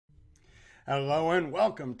Hello and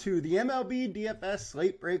welcome to the MLB DFS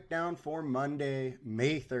Slate breakdown for Monday,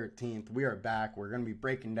 May 13th. We are back. We're going to be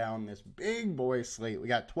breaking down this big boy slate. We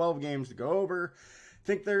got 12 games to go over.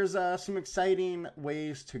 Think there's some exciting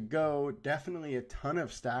ways to go. Definitely a ton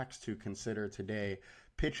of stacks to consider today.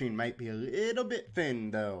 Pitching might be a little bit thin,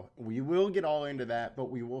 though. We will get all into that, but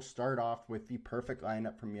we will start off with the perfect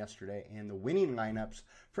lineup from yesterday and the winning lineups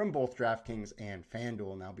from both DraftKings and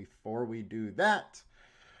FanDuel. Now, before we do that,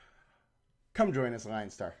 come join us,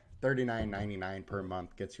 LineStar. $39.99 per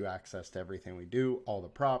month gets you access to everything we do, all the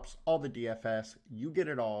props, all the DFS. You get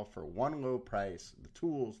it all for one low price. The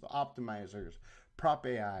tools, the optimizers, prop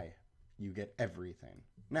AI, you get everything.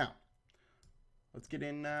 Now, let's get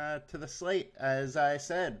into the slate. As I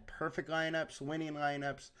said, perfect lineups, winning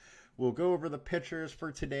lineups. We'll go over the pitchers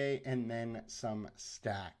for today and then some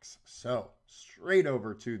stacks. So, straight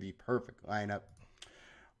over to the perfect lineup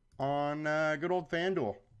on good old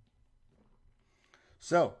FanDuel.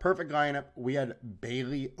 So, perfect lineup. We had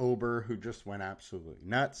Bailey Ober, who just went absolutely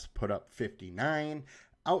nuts, put up 59.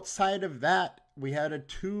 Outside of that, we had a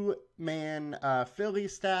two-man Philly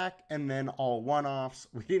stack and then all one-offs.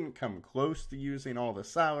 We didn't come close to using all the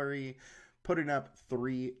salary, putting up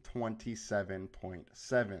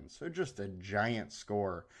 327.7. So, just a giant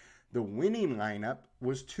score. The winning lineup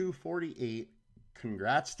was 248.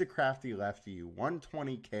 Congrats to Crafty Lefty,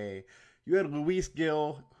 120K. You had Luis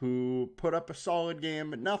Gil, who put up a solid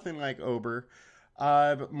game, but nothing like Ober.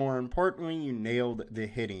 But more importantly, you nailed the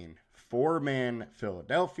hitting. 4-man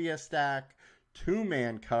Philadelphia stack,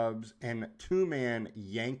 2-man Cubs, and 2-man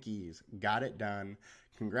Yankees. Got it done.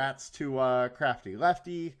 Congrats to Crafty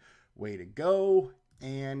Lefty. Way to go.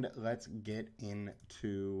 And let's get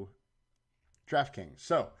into DraftKings.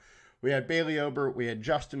 So, we had Bailey Ober, we had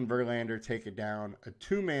Justin Verlander take it down, a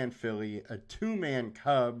 2-man Philly, a 2-man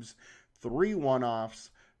Cubs, 3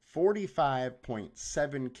 one-offs,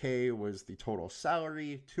 45.7K was the total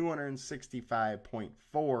salary,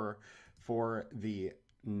 265.4 for the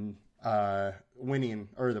winning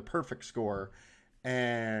or the perfect score,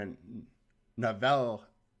 and Novell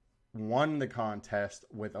won the contest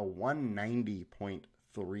with a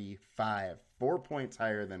 190.35, 4 points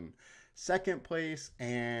higher than second place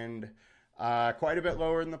and quite a bit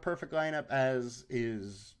lower than the perfect lineup, as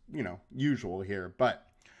is, usual here. But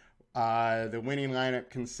the winning lineup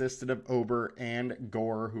consisted of Ober and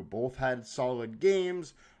Gore, who both had solid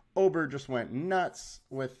games. Ober just went nuts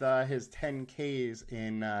with his 10 Ks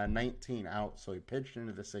in 19 outs, so he pitched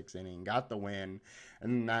into the 6th inning, got the win.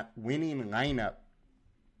 And that winning lineup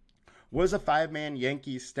was a 5-man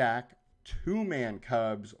Yankees stack, 2-man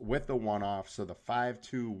Cubs with a one-off, so the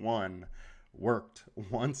 5-2-1 worked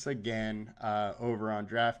once again over on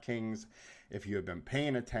DraftKings. If you have been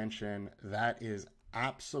paying attention, that is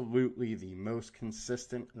absolutely the most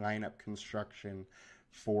consistent lineup construction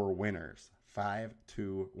for winners.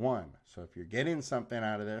 5-2-1. So if you're getting something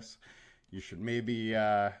out of this, you should maybe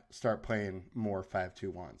start playing more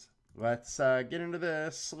 5-2-1s. Let's get into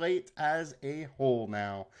the slate as a whole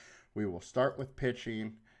now. We will start with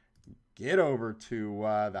pitching. Get over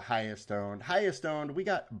to the highest owned. Highest owned, we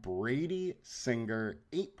got Brady Singer,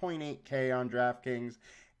 8.8K on DraftKings,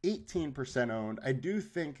 18% owned. I do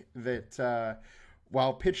think that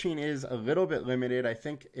while pitching is a little bit limited, I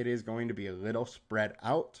think it is going to be a little spread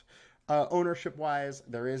out. Ownership-wise,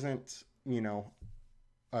 there isn't, a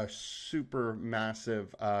super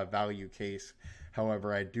massive value case.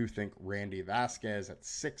 However, I do think Randy Vasquez at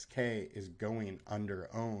 6K is going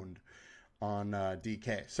under-owned on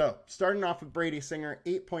DK. So, starting off with Brady Singer,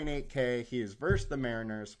 8.8K. He is versus the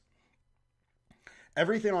Mariners.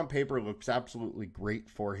 Everything on paper looks absolutely great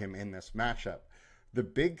for him in this matchup. The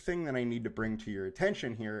big thing that I need to bring to your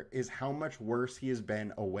attention here is how much worse he has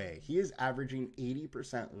been away. He is averaging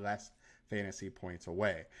 80% less fantasy points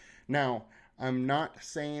away. Now, I'm not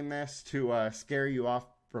saying this to scare you off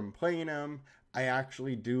from playing him. I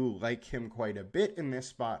actually do like him quite a bit in this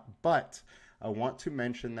spot, but I want to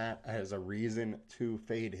mention that as a reason to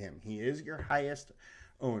fade him. He is your highest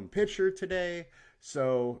owned pitcher today,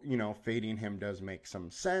 so, fading him does make some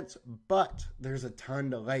sense, but there's a ton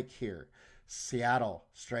to like here. Seattle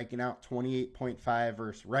striking out 28.5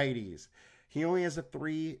 versus righties. He only has a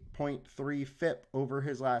 3.3 FIP over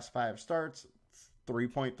his last 5 starts,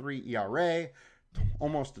 3.3 ERA,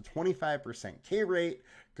 almost a 25% K rate.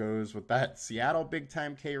 Goes with that Seattle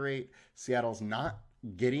big-time K rate. Seattle's not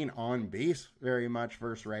getting on base very much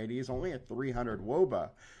versus righties, only a 300 WOBA.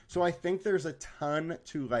 So I think there's a ton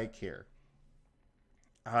to like here.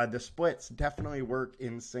 The splits definitely work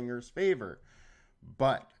in Singer's favor.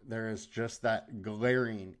 But there is just that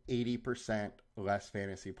glaring 80% less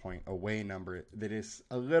fantasy point away number that is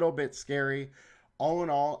a little bit scary. All in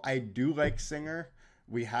all, I do like Singer.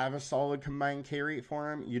 We have a solid combined K rate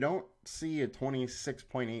for him. You don't see a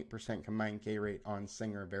 26.8% combined K rate on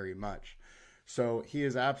Singer very much. So he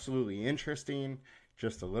is absolutely interesting,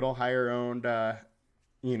 just a little higher owned,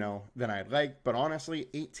 than I'd like. But honestly,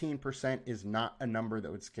 18% is not a number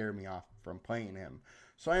that would scare me off from playing him.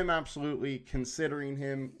 So I am absolutely considering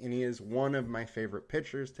him, and he is one of my favorite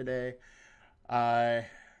pitchers today.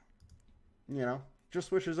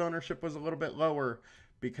 Just wish his ownership was a little bit lower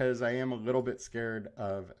because I am a little bit scared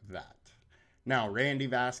of that. Now, Randy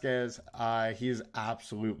Vasquez, he's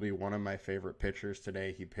absolutely one of my favorite pitchers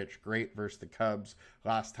today. He pitched great versus the Cubs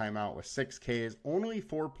last time out with 6 Ks, only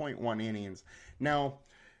 4.1 innings. Now,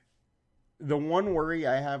 the one worry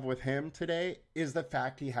I have with him today is the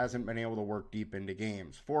fact he hasn't been able to work deep into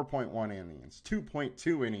games. 4.1 innings,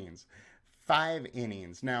 2.2 innings, 5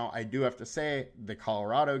 innings. Now, I do have to say the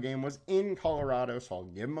Colorado game was in Colorado, so I'll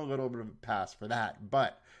give him a little bit of a pass for that.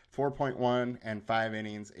 But 4.1 and 5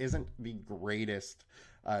 innings isn't the greatest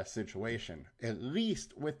situation. At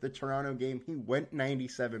least with the Toronto game, he went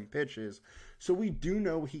 97 pitches. So we do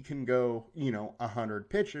know he can go, 100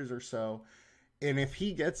 pitches or so. And if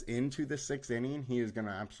he gets into the 6th inning, he is going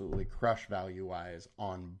to absolutely crush value-wise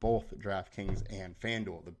on both DraftKings and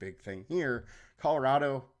FanDuel. The big thing here,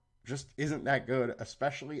 Colorado just isn't that good,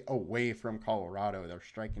 especially away from Colorado. They're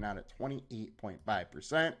striking out at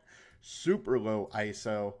 28.5%, super low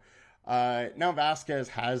ISO. Now Vasquez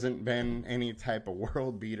hasn't been any type of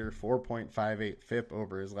world beater, 4.58 FIP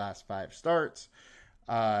over his last 5 starts,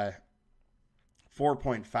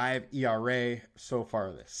 4.5 ERA so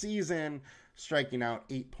far this season, striking out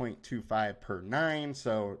 8.25 per 9,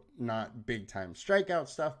 so not big time strikeout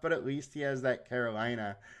stuff, but at least he has that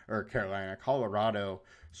Colorado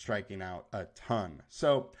striking out a ton.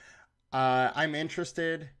 So I'm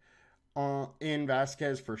interested in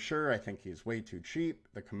Vasquez for sure. I think he's way too cheap.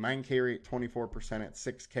 The combined K rate, 24% at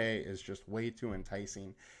 6K, is just way too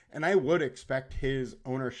enticing. And I would expect his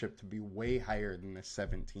ownership to be way higher than the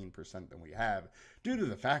 17% that we have due to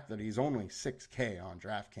the fact that he's only 6K on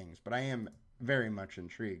DraftKings. But I am very much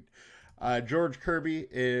intrigued. George Kirby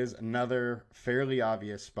is another fairly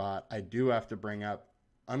obvious spot. I do have to bring up,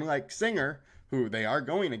 unlike Singer, who they are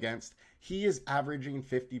going against, he is averaging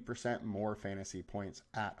 50% more fantasy points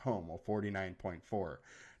at home, 49.4.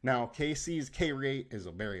 Now, KC's K rate is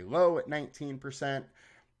very low at 19%,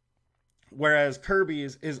 whereas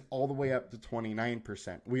Kirby's is all the way up to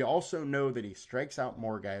 29%. We also know that he strikes out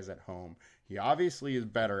more guys at home. He obviously is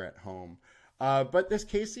better at home. But this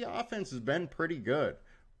KC offense has been pretty good.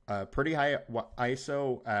 Pretty high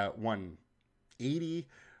ISO at 180.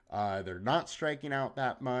 They're not striking out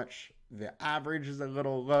that much. The average is a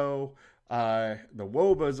little low. The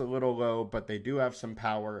WOBA is a little low, but they do have some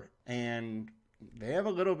power. And they have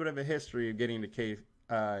a little bit of a history of getting to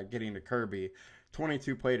Kirby.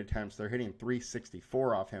 22 plate attempts. They're hitting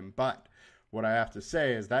 364 off him. But what I have to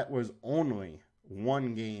say is that was only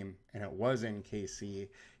one game, and it was in KC.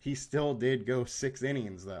 He still did go 6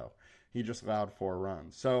 innings, though. He just allowed 4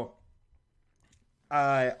 runs. So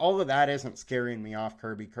all of that isn't scaring me off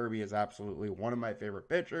Kirby. Kirby is absolutely one of my favorite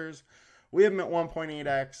pitchers. We have him at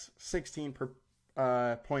 1.8x, 16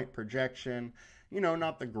 point projection.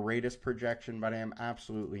 Not the greatest projection, but I am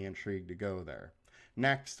absolutely intrigued to go there.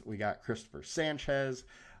 Next, we got Christopher Sanchez,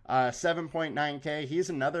 7.9K. He's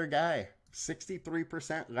another guy,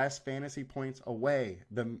 63% less fantasy points away.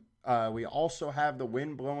 We also have the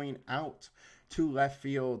wind blowing out to left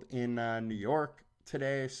field in New York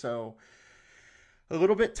today, so a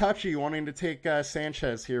little bit touchy wanting to take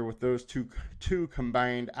Sanchez here with those two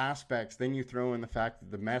combined aspects. Then you throw in the fact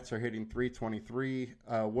that the Mets are hitting 323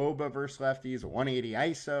 WOBA versus lefties, 180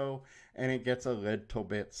 ISO, and it gets a little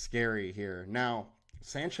bit scary here. Now,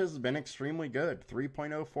 Sanchez has been extremely good.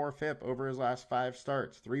 3.04 FIP over his last 5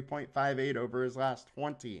 starts, 3.58 over his last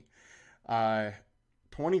 20,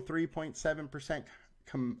 23.7%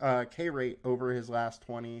 K rate over his last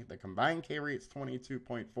 20. The combined K rate's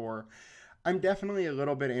 22.4. I'm definitely a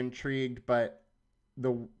little bit intrigued, but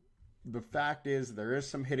the fact is there is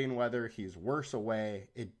some hitting weather. He's worse away.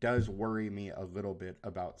 It does worry me a little bit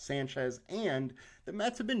about Sanchez, and the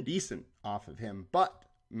Mets have been decent off of him, but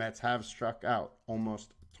Mets have struck out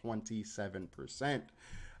almost 27%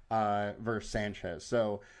 versus Sanchez.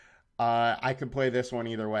 So I could play this one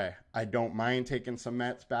either way. I don't mind taking some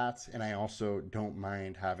Mets bats, and I also don't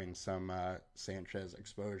mind having some Sanchez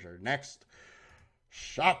exposure. Next,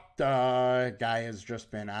 Shakta guy has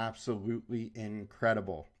just been absolutely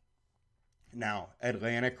incredible. Now,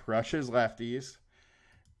 Atlanta crushes lefties,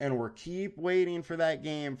 and we're keep waiting for that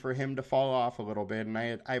game for him to fall off a little bit.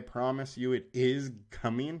 And I promise you it is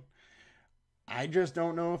coming. I just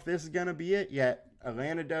don't know if this is going to be it yet.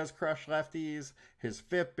 Atlanta does crush lefties. His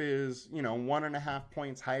FIP is, 1.5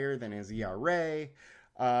 points higher than his ERA.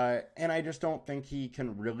 And I just don't think he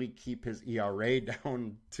can really keep his ERA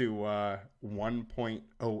down to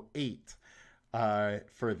 1.08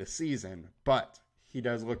 for the season. But he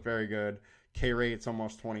does look very good. K rate's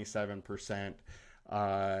almost 27%.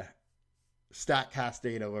 StatCast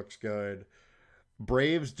data looks good.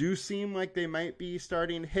 Braves do seem like they might be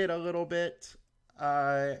starting to hit a little bit.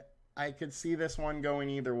 I could see this one going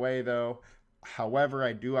either way, though. However,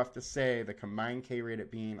 I do have to say the combined K rate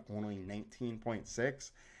at being only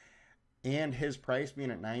 19.6 and his price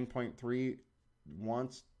being at 9.3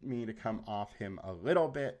 wants me to come off him a little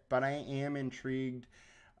bit, but I am intrigued.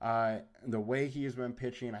 The way he has been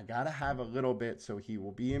pitching, I got to have a little bit, so he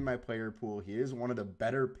will be in my player pool. He is one of the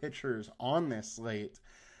better pitchers on this slate,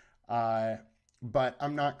 but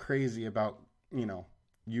I'm not crazy about,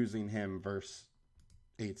 using him versus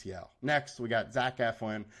ATL. Next, we got Zach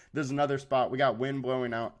Eflin. There's another spot. We got wind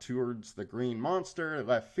blowing out towards the Green Monster,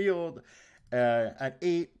 left field, at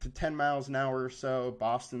 8 to 10 miles an hour or so.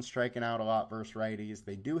 Boston striking out a lot versus righties.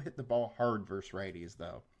 They do hit the ball hard versus righties,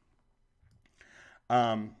 though.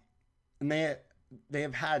 And they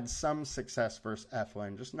have had some success versus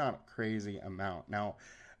Eflin, just not a crazy amount. Now,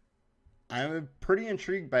 I'm pretty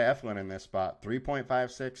intrigued by Eflin in this spot.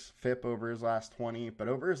 3.56 FIP over his last 20, but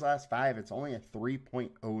over his last 5, it's only a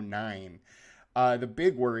 3.09. The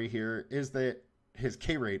big worry here is that his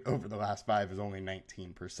K rate over the last 5 is only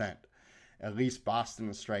 19%. At least Boston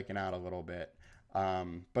is striking out a little bit.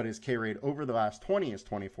 But his K rate over the last 20 is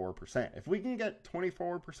 24%. If we can get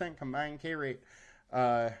 24% combined K rate,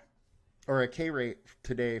 or a K rate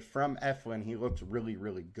today from Eflin, he looks really,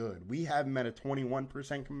 really good. We have him at a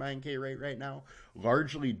 21% combined K rate right now,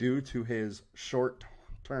 largely due to his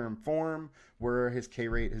short-term form, where his K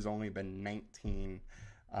rate has only been 19%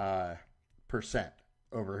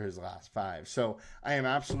 over his last 5. So I am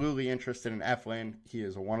absolutely interested in Eflin. He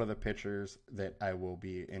is one of the pitchers that I will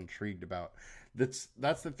be intrigued about. That's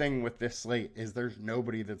the thing with this slate, is there's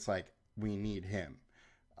nobody that's like, we need him.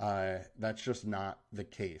 That's just not the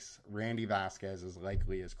case. Randy Vasquez is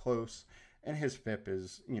likely as close, and his FIP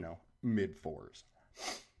is, mid-4s.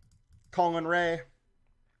 Colin Ray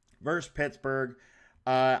versus Pittsburgh.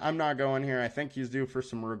 I'm not going here. I think he's due for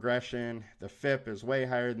some regression. The FIP is way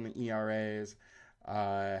higher than the ERAs,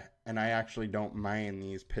 and I actually don't mind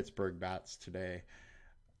these Pittsburgh bats today.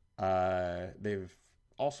 They've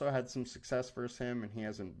also had some success versus him, and he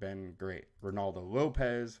hasn't been great. Ronaldo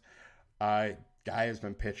Lopez, guy has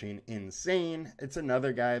been pitching insane. It's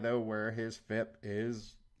another guy, though, where his FIP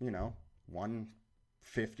is,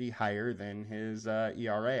 150 higher than his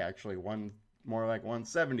ERA, actually more like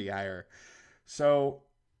 170 higher. So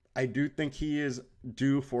I do think he is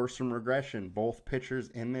due for some regression. Both pitchers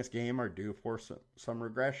in this game are due for some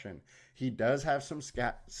regression. He does have some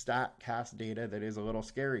StatCast data that is a little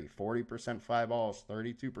scary. 40% fly balls,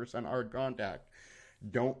 32% hard contact.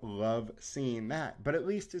 Don't love seeing that, but at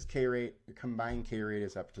least his K rate, combined K rate,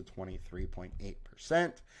 is up to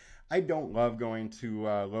 23.8%. I don't love going to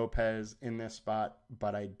Lopez in this spot,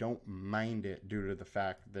 but I don't mind it due to the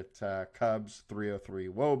fact that Cubs 303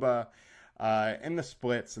 WOBA and the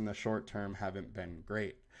splits in the short term haven't been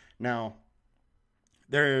great. Now,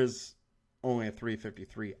 there's only a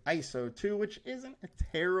 353 ISO too, which isn't a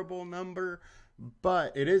terrible number,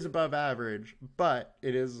 but it is above average, but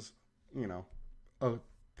it is,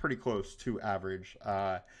 pretty close to average.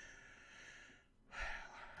 I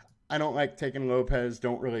don't like taking Lopez.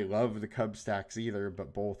 Don't really love the Cub stacks either,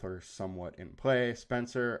 but both are somewhat in play.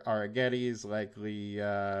 Spencer Arrigetti's likely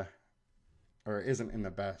or isn't in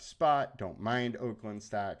the best spot. Don't mind Oakland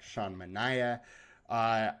stack. Sean Manaea.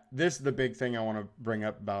 This is the big thing I want to bring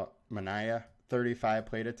up about Manaea. 35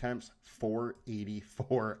 plate attempts,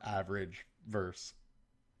 484 average versus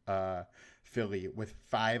Philly with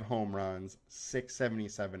 5 home runs,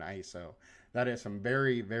 677 ISO. That is some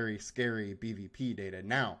very, very scary BVP data.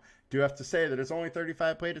 Now, do have to say that it's only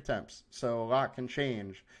 35 plate attempts, so a lot can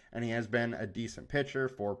change. And he has been a decent pitcher,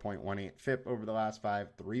 4.18 FIP over the last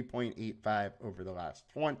 5, 3.85 over the last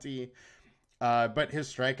 20. But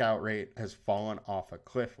his strikeout rate has fallen off a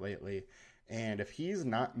cliff lately. And if he's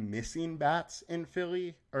not missing bats in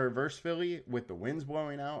Philly or versus Philly with the winds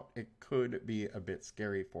blowing out, it could be a bit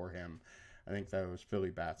scary for him. I think those Philly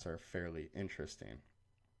bats are fairly interesting.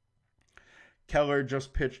 Keller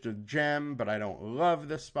just pitched a gem, but I don't love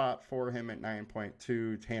the spot for him at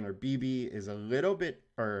 9.2. Tanner Beebe is a little bit,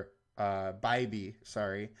 or Bybee,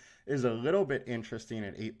 sorry, is a little bit interesting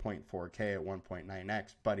at 8.4K at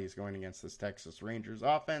 1.9x, but he's going against this Texas Rangers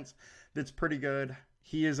offense that's pretty good.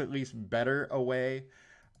 He is at least better away.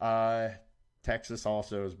 Texas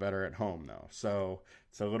also is better at home, though. So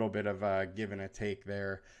it's a little bit of a give and a take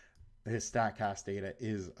there. His StatCast data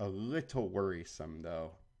is a little worrisome,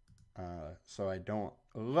 though. So I don't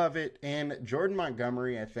love it. And Jordan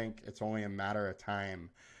Montgomery, I think it's only a matter of time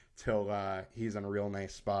till he's in a real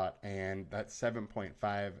nice spot. And that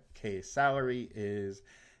 7.5K salary is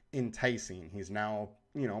enticing. He's now,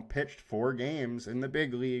 pitched 4 games in the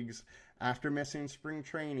big leagues after missing spring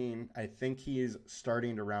training. I think he's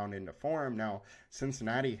starting to round into form. Now,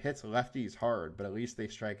 Cincinnati hits lefties hard, but at least they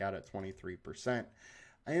strike out at 23%.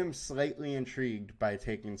 I am slightly intrigued by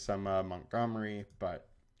taking some Montgomery, but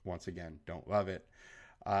once again, don't love it.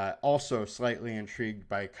 Also slightly intrigued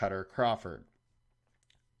by Cutter Crawford.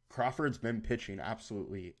 Crawford's been pitching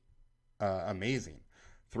absolutely amazing.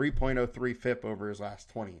 3.03 FIP over his last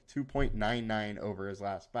 20, 2.99 over his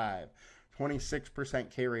last 5, 26%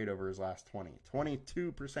 K rate over his last 20,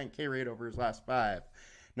 22% K rate over his last 5.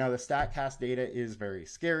 Now, the StatCast data is very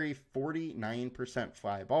scary. 49%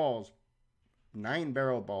 fly balls, 9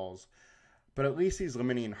 barrel balls, but at least he's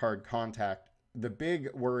limiting hard contact. The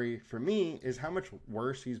big worry for me is how much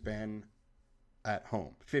worse he's been at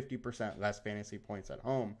home. 50% less fantasy points at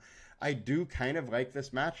home. I do kind of like this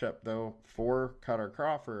matchup, though, for Cutter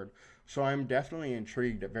Crawford. So I'm definitely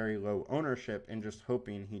intrigued at very low ownership and just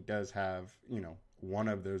hoping he does have, one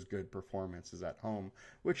of those good performances at home,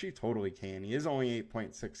 which he totally can. He is only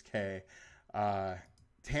 8.6K.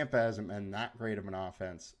 Tampa hasn't been that great of an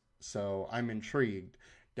offense, so I'm intrigued.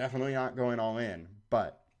 Definitely not going all in,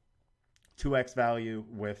 but 2x value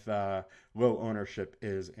with low ownership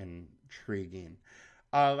is intriguing.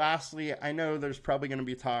 Lastly, I know there's probably going to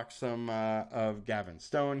be talk of Gavin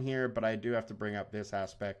Stone here, but I do have to bring up this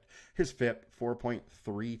aspect. His FIP,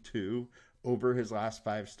 4.32 over his last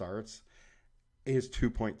 5 starts, is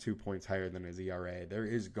 2.2 points higher than his ERA. There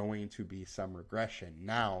is going to be some regression.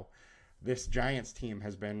 Now, this Giants team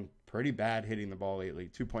has been pretty bad hitting the ball lately.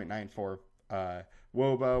 2.94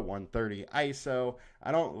 WOBA, 130 ISO.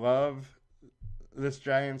 I don't love this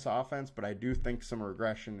Giants offense, but I do think some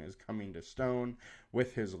regression is coming to Stone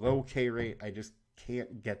with his low K rate. I just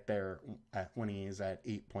can't get there when he is at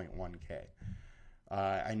 8.1K.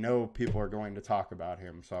 I know people are going to talk about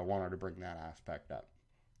him, so I wanted to bring that aspect up.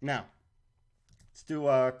 Now, let's do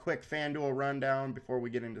a quick FanDuel rundown before we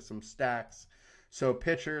get into some stacks. So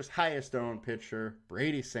pitchers, highest owned pitcher,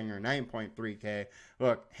 Brady Singer, 9.3K.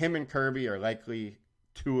 Look, him and Kirby are likely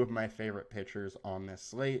 2 of my favorite pitchers on this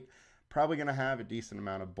slate. Probably going to have a decent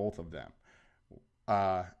amount of both of them.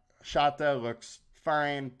 Shota looks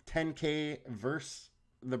fine. 10K versus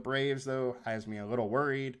the Braves, though, has me a little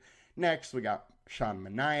worried. Next, we got Sean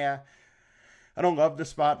Manaea. I don't love the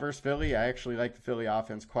spot versus Philly. I actually like the Philly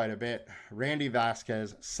offense quite a bit. Randy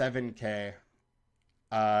Vasquez, 7K.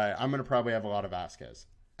 I'm going to probably have a lot of Vasquez.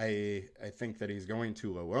 I think that he's going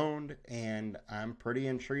too low owned, and I'm pretty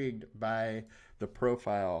intrigued by the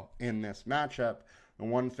profile in this matchup. The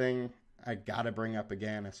one thing I got to bring up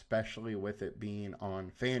again, especially with it being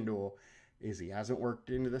on FanDuel, is he hasn't worked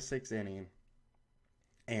into the 6th inning,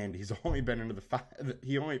 and he's only been into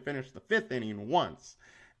he only finished the 5th inning once,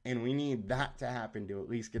 and we need that to happen to at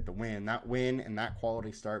least get the win. That win and that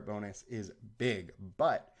quality start bonus is big,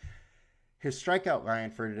 but his strikeout line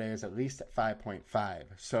for today is at least at 5.5.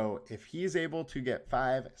 So if he's able to get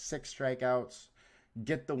 5-6 strikeouts,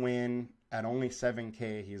 get the win at only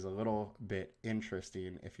 7K, he's a little bit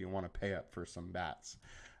interesting if you want to pay up for some bats.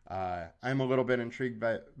 I'm a little bit intrigued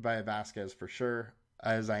by Vasquez for sure,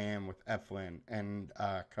 as I am with Eflin and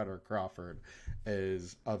Cutter Crawford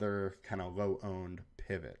as other kind of low-owned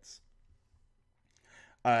pivots.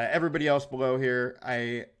 Everybody else below here,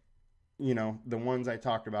 the ones I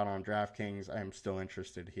talked about on DraftKings, I'm still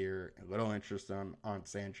interested here. A little interest on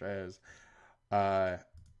Sanchez.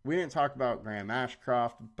 We didn't talk about Graham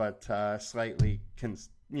Ashcroft, but slightly,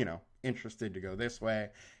 interested to go this way.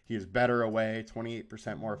 He is better away,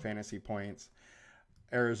 28% more fantasy points.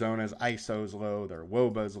 Arizona's ISO's low, their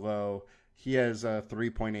WOBA's low. He has a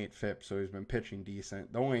 3.8 FIP, so he's been pitching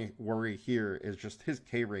decent. The only worry here is just his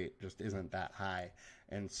K rate just isn't that high,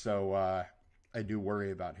 and so I do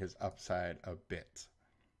worry about his upside a bit.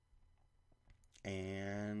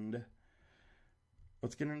 And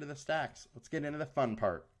let's get into the stacks. Let's get into the fun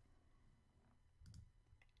part.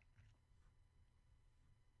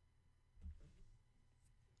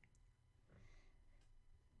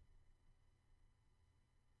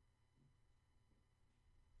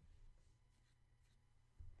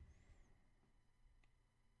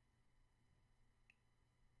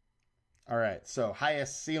 All right, so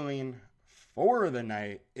highest ceiling for the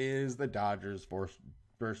night is the Dodgers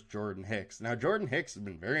versus Jordan Hicks. Now, Jordan Hicks has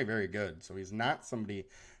been very, very good, so he's not somebody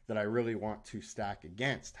that I really want to stack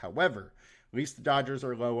against. However, at least the Dodgers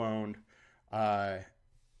are low owned.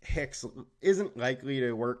 Hicks isn't likely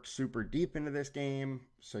to work super deep into this game,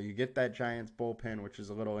 so you get that Giants bullpen, which is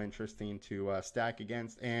a little interesting to stack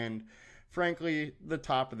against. And frankly, the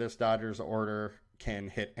top of this Dodgers order can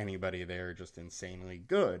hit anybody. They're just insanely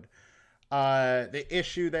good. The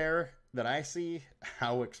issue there that I see,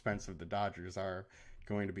 how expensive the Dodgers are,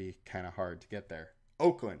 going to be kind of hard to get there.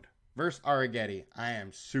 Oakland versus Arrighetti. I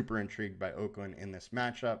am super intrigued by Oakland in this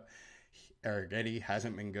matchup. Arrighetti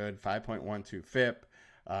hasn't been good. 5.12 FIP,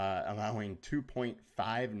 allowing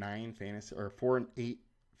 2.59 fantasy or 4.8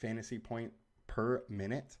 fantasy point per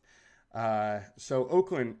minute. So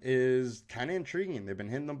Oakland is kind of intriguing. They've been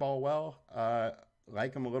hitting the ball well.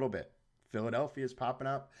 Like them a little bit. Philadelphia is popping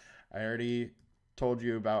up. I already told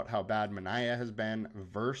you about how bad Manaea has been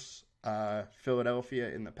versus Philadelphia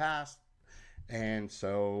in the past. And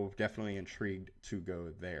so definitely intrigued to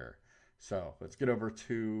go there. So let's get over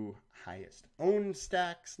to highest owned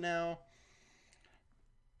stacks now.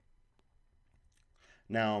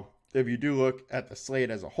 Now, if you do look at the slate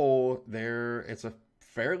as a whole, it's a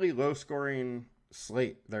fairly low scoring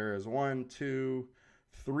slate. There is 1, 2,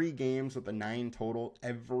 3 games with a 9 total.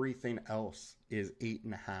 Everything else is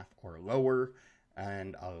 8.5 or lower,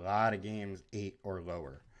 and a lot of games 8 or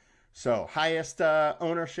lower. So highest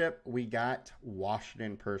ownership, we got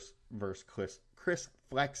Washington versus Chris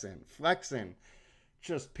Flexen. Flexen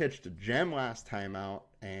just pitched a gem last time out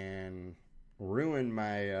and ruined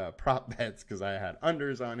my prop bets because I had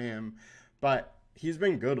unders on him. But he's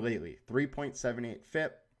been good lately. 3.78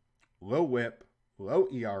 FIP, low whip, low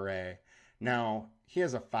ERA. Now, he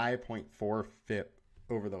has a 5.4 FIP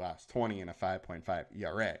over the last 20 and a 5.5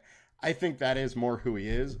 ERA. I think that is more who he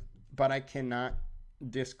is, but I cannot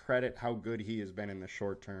discredit how good he has been in the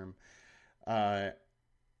short term. I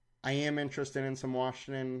am interested in some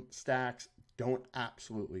Washington stacks. Don't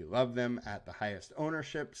absolutely love them at the highest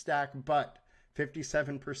ownership stack, but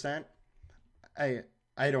 57%, I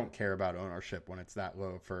don't care about ownership when it's that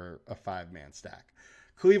low for a 5-man stack.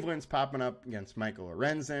 Cleveland's popping up against Michael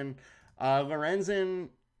Lorenzen. Lorenzen,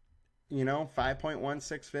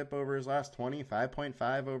 5.16 FIP over his last 20,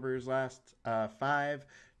 5.5 over his last 5.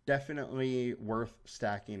 Definitely worth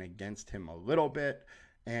stacking against him a little bit.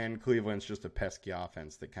 And Cleveland's just a pesky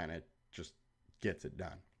offense that kind of just gets it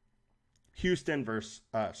done. Houston versus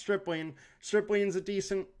Stripling. Stripling's a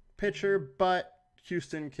decent pitcher, but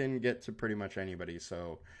Houston can get to pretty much anybody.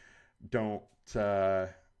 So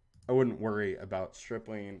I wouldn't worry about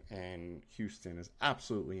Stripling, and Houston is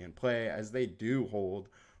absolutely in play as they do hold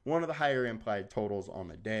one of the higher implied totals on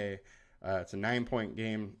the day. It's a 9-point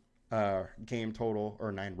game total,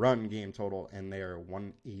 or 9-run game total, and they are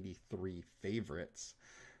 183 favorites.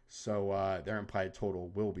 So their implied total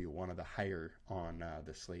will be one of the higher on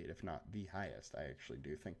the slate, if not the highest. I actually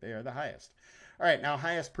do think they are the highest. All right, now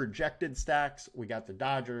highest projected stacks. We got the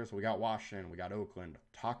Dodgers, we got Washington, we got Oakland.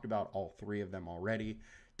 Talked about all 3 of them already.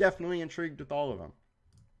 Definitely intrigued with all of them.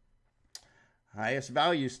 Highest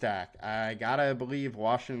value stack. I gotta believe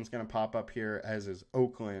Washington's going to pop up here, as is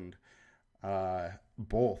Oakland.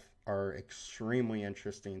 Both are extremely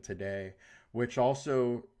interesting today, which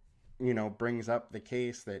also, brings up the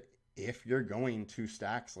case that if you're going to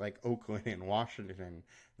stacks like Oakland and Washington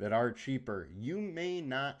that are cheaper, you may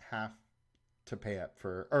not have to pay up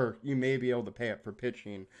or you may be able to pay up for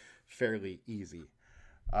pitching fairly easy.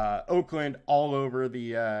 Oakland all over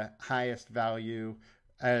the highest value,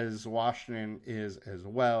 as Washington is as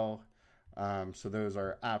well. So those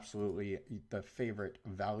are absolutely the favorite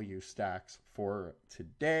value stacks for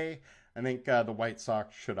today. I think the White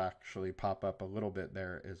Sox should actually pop up a little bit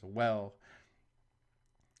there as well.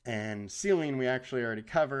 And ceiling we actually already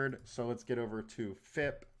covered. So let's get over to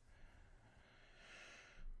FIP.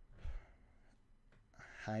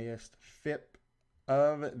 Highest FIP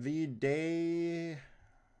of the day.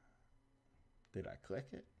 Did I click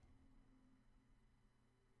it?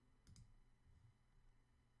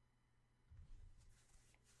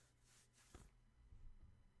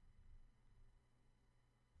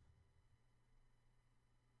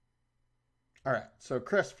 All right, so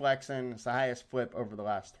Chris Flexen is the highest flip over the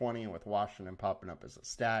last 20, with Washington popping up as a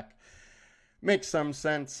stack. Makes some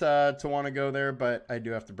sense to want to go there, but I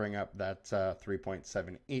do have to bring up that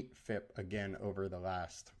 3.78 FIP again over the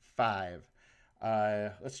last 5.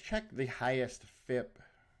 Let's check the highest FIP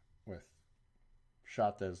with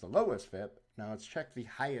Shot as the lowest FIP. Now let's check the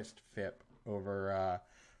highest FIP over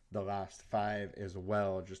the last 5 as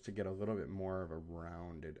well, just to get a little bit more of a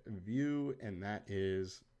rounded view, and that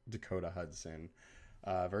is Dakota Hudson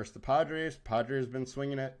versus the Padres. Padres been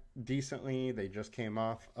swinging it decently. They just came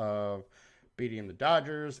off of beating the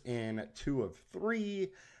Dodgers in 2 of 3.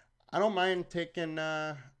 I don't mind taking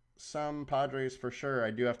some Padres for sure.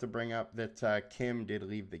 I do have to bring up that Kim did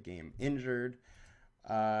leave the game injured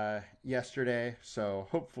yesterday, so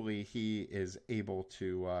hopefully he is able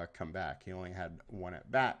to come back. He only had 1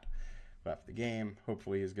 at bat left the game.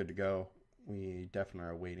 Hopefully he's good to go. We definitely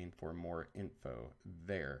are waiting for more info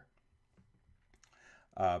there.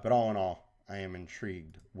 But all in all, I am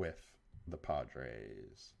intrigued with the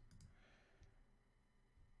Padres.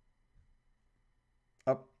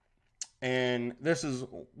 Up. And this is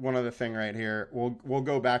one other thing right here. We'll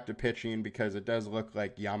go back to pitching because it does look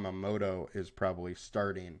like Yamamoto is probably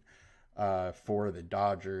starting for the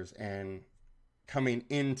Dodgers. And coming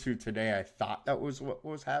into today, I thought that was what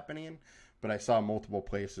was happening, but I saw multiple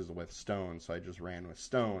places with Stone, so I just ran with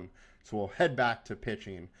Stone. So we'll head back to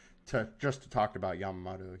pitching to talk about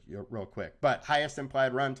Yamamoto real quick. But highest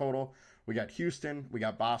implied run total, we got Houston, we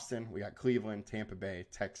got Boston, we got Cleveland, Tampa Bay,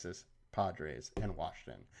 Texas, Padres, and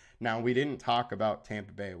Washington. Now, we didn't talk about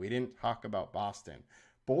Tampa Bay. We didn't talk about Boston.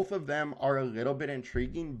 Both of them are a little bit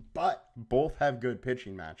intriguing, but both have good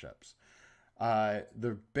pitching matchups.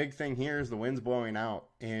 The big thing here is the wind's blowing out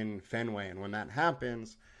in Fenway, and when that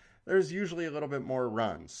happens, there's usually a little bit more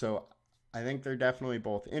runs. So I think they're definitely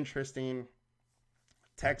both interesting.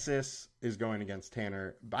 Texas is going against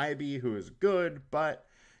Tanner Bybee, who is good, but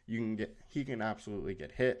he can absolutely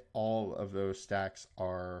get hit. All of those stacks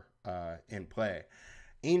are in play.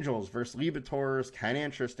 Angels versus Liberators, kind of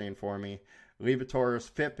interesting for me. Liberators'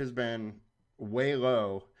 FIP has been way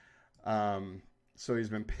low, so he's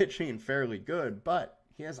been pitching fairly good, but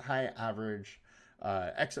he has a high average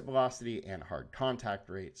exit velocity and hard contact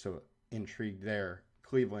rate, so intrigued there.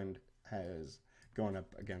 Cleveland has going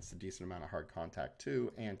up against a decent amount of hard contact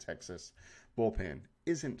too, and Texas bullpen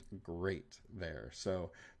isn't great there.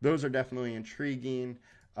 So those are definitely intriguing.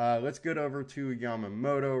 Let's get over to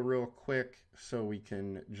Yamamoto real quick so we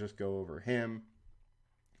can just go over him.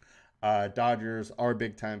 Dodgers are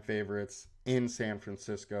big time favorites in San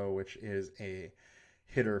Francisco, which is a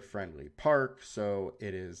hitter-friendly park, so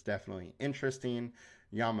it is definitely interesting.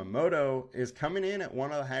 Yamamoto is coming in at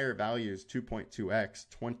one of the higher values, 2.2x,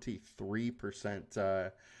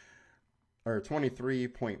 23% or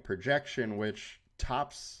 23-point projection, which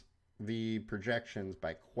tops the projections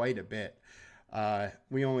by quite a bit.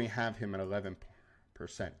 We only have him at 11%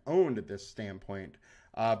 owned at this standpoint,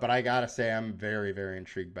 but I gotta say I'm very, very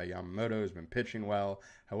intrigued by Yamamoto. He's been pitching well.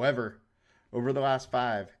 However, over the last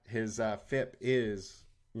 5, his FIP is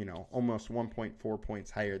almost 1.4 points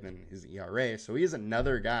higher than his ERA. So he is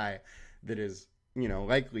another guy that is,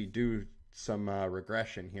 likely due some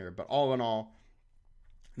regression here. But all in all,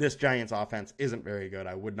 this Giants offense isn't very good.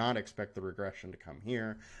 I would not expect the regression to come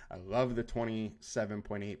here. I love the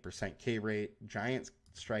 27.8% K rate. Giants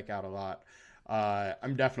strike out a lot.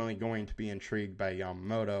 I'm definitely going to be intrigued by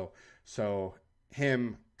Yamamoto. So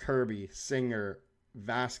him, Kirby, Singer,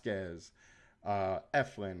 Vasquez,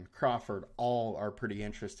 Eflin, Crawford, all are pretty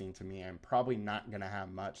interesting to me. I'm probably not going to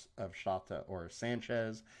have much of Shota or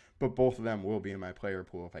Sanchez, but both of them will be in my player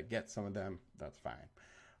pool. If I get some of them, that's fine.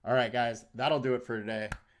 All right, guys, that'll do it for today.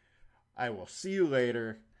 I will see you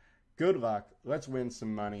later. Good luck. Let's win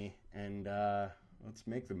some money, and let's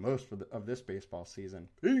make the most of this baseball season.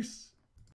 Peace.